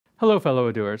Hello,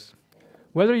 fellow Odooers.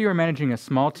 Whether you are managing a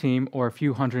small team or a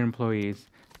few hundred employees,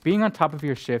 being on top of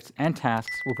your shifts and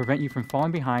tasks will prevent you from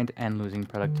falling behind and losing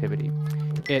productivity.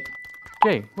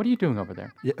 Jay, what are you doing over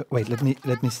there? Yeah, wait, let me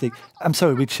think. I'm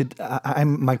sorry, Richard.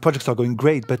 My projects are going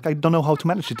great, but I don't know how to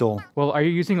manage it all. Well, are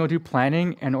you using Odoo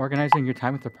planning and organizing your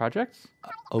time with the projects?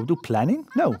 Odoo planning?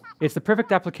 No. It's the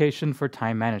perfect application for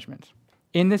time management.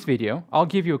 In this video, I'll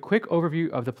give you a quick overview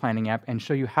of the planning app and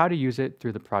show you how to use it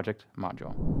through the project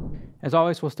module. As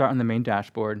always, we'll start on the main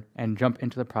dashboard and jump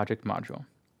into the project module.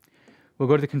 We'll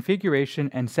go to the configuration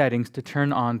and settings to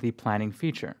turn on the planning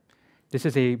feature. This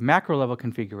is a macro level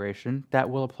configuration that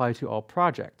will apply to all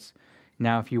projects.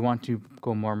 Now, if you want to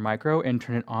go more micro and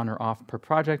turn it on or off per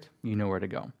project, you know where to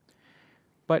go.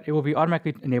 But it will be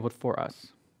automatically enabled for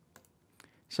us.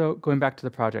 So going back to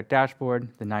the project dashboard,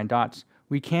 the 9 dots,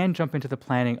 we can jump into the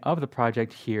planning of the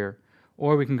project here,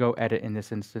 or we can go edit in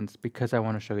this instance because I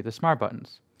want to show you the smart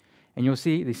buttons. And you'll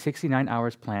see the 69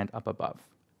 hours planned up above.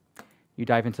 You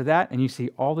dive into that and you see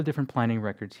all the different planning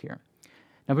records here.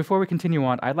 Now, before we continue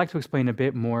on, I'd like to explain a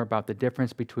bit more about the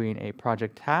difference between a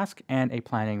project task and a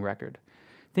planning record.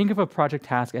 Think of a project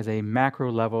task as a macro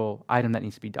level item that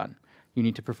needs to be done. You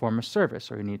need to perform a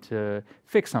service or you need to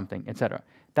fix something, etc.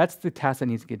 That's the task that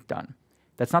needs to get done.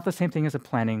 That's not the same thing as a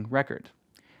planning record.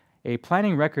 A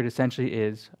planning record essentially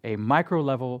is a micro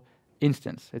level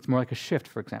instance. It's more like a shift,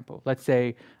 for example. Let's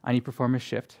say I need to perform a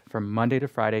shift from Monday to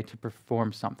Friday to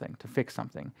perform something, to fix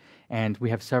something. And we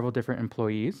have several different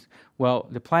employees. Well,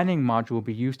 the planning module will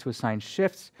be used to assign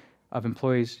shifts of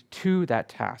employees to that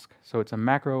task. So it's a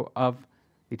macro of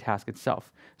the task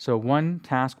itself. So one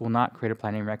task will not create a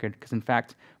planning record because, in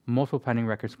fact, multiple planning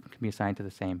records can be assigned to the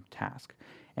same task.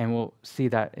 And we'll see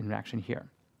that in action here.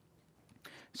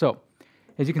 So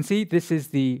as you can see, this is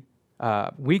the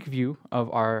week view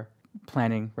of our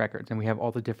planning records, and we have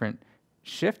all the different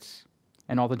shifts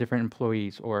and all the different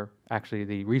employees, or actually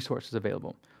the resources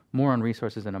available. More on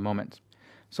resources in a moment.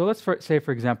 So let's say,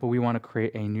 for example, we want to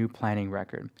create a new planning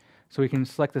record. So we can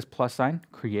select this plus sign,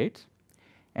 create,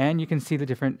 and you can see the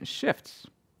different shifts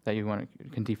that you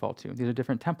can default to. These are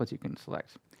different templates you can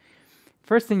select.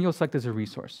 First thing you'll select is a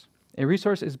resource. A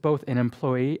resource is both an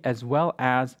employee as well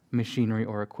as machinery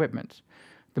or equipment.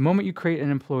 The moment you create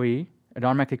an employee, it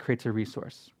automatically creates a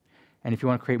resource. And if you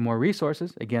want to create more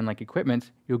resources, again, like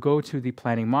equipment, you'll go to the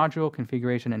planning module,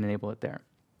 configuration, and enable it there.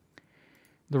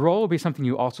 The role will be something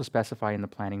you also specify in the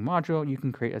planning module. You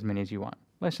can create as many as you want.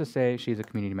 Let's just say she's a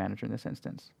community manager in this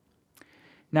instance.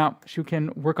 Now, she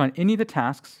can work on any of the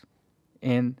tasks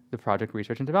in the project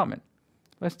research and development.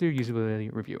 Let's do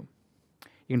usability review.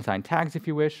 You can assign tags if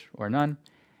you wish, or none,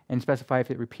 and specify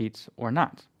if it repeats or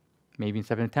not. Maybe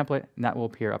instead of a template, and that will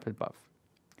appear up above.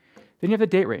 Then you have the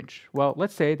date range. Well,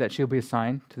 let's say that she'll be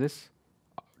assigned to this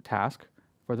task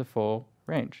for the full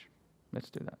range. Let's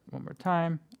do that one more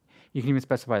time. You can even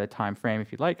specify the time frame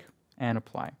if you'd like, and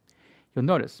apply. You'll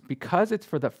notice, because it's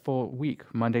for the full week,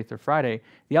 Monday through Friday,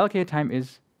 the allocated time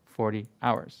is 40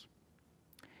 hours.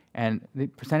 And the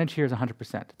percentage here is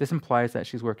 100%. This implies that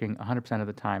she's working 100% of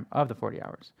the time of the 40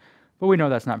 hours. But we know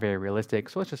that's not very realistic,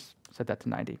 so let's just set that to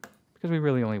 90, because we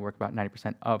really only work about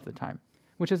 90% of the time,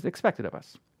 which is expected of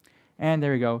us. And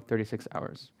there we go, 36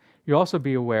 hours. You'll also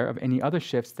be aware of any other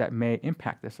shifts that may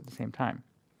impact this at the same time.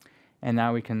 And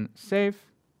now we can save.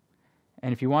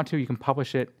 And if you want to, you can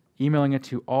publish it, emailing it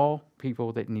to all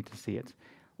people that need to see it.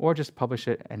 Or just publish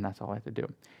it, and that's all I have to do.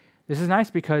 This is nice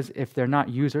because if they're not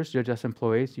users, they're just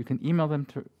employees, you can email them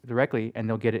directly, and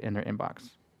they'll get it in their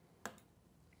inbox.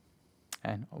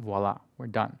 And voila, we're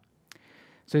done.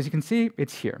 So as you can see,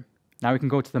 it's here. Now we can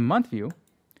go to the month view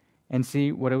and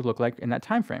see what it would look like in that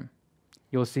time frame.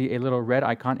 You'll see a little red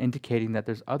icon indicating that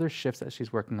there's other shifts that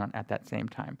she's working on at that same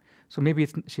time. So maybe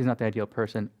she's not the ideal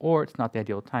person, or it's not the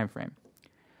ideal time frame.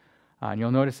 And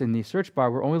you'll notice in the search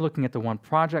bar, we're only looking at the one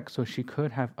project, so she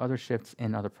could have other shifts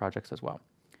in other projects as well.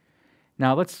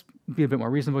 Now let's be a bit more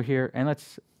reasonable here, and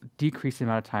let's decrease the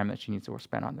amount of time that she needs to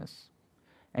spend on this.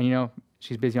 And you know,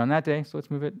 she's busy on that day, so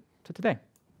let's move it to today.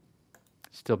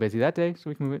 Still busy that day, so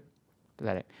we can move it to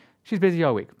that day. She's busy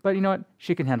all week, but you know what?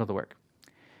 She can handle the work.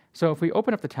 So if we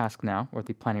open up the task now, or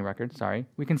the planning record, sorry,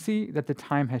 we can see that the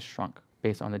time has shrunk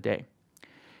based on the day.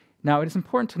 Now, it is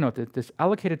important to note that this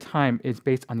allocated time is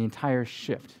based on the entire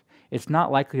shift. It's not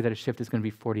likely that a shift is going to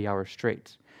be 40 hours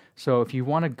straight. So if you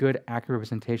want a good, accurate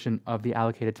representation of the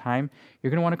allocated time,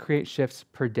 you're going to want to create shifts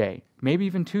per day, maybe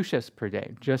even 2 shifts per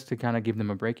day, just to kind of give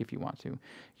them a break if you want to.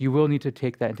 You will need to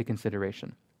take that into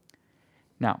consideration.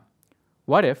 Now,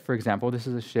 what if, for example, this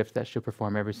is a shift that she'll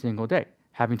perform every single day?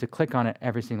 Having to click on it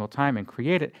every single time and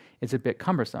create it is a bit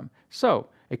cumbersome. So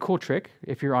a cool trick,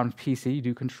 if you're on PC, you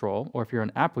do Control, or if you're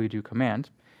on Apple, you do Command.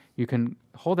 You can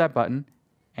hold that button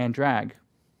and drag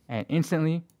and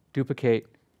instantly duplicate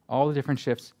all the different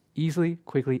shifts easily,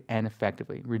 quickly, and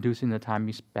effectively, reducing the time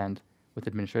you spend with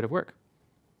administrative work.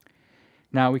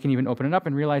 Now we can even open it up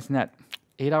and realizing that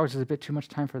 8 hours is a bit too much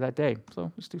time for that day,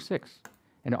 so let's do 6.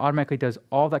 And it automatically does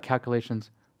all that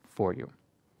calculations for you.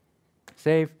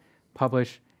 Save,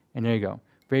 publish, and there you go.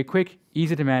 Very quick,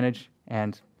 easy to manage,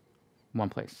 and one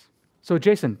place. So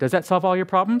Jason, does that solve all your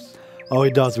problems? Oh,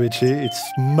 it does, Richie. It's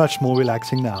much more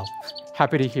relaxing now.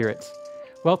 Happy to hear it.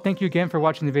 Well, thank you again for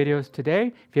watching the videos today.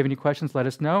 If you have any questions, let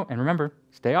us know. And remember,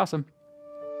 stay awesome.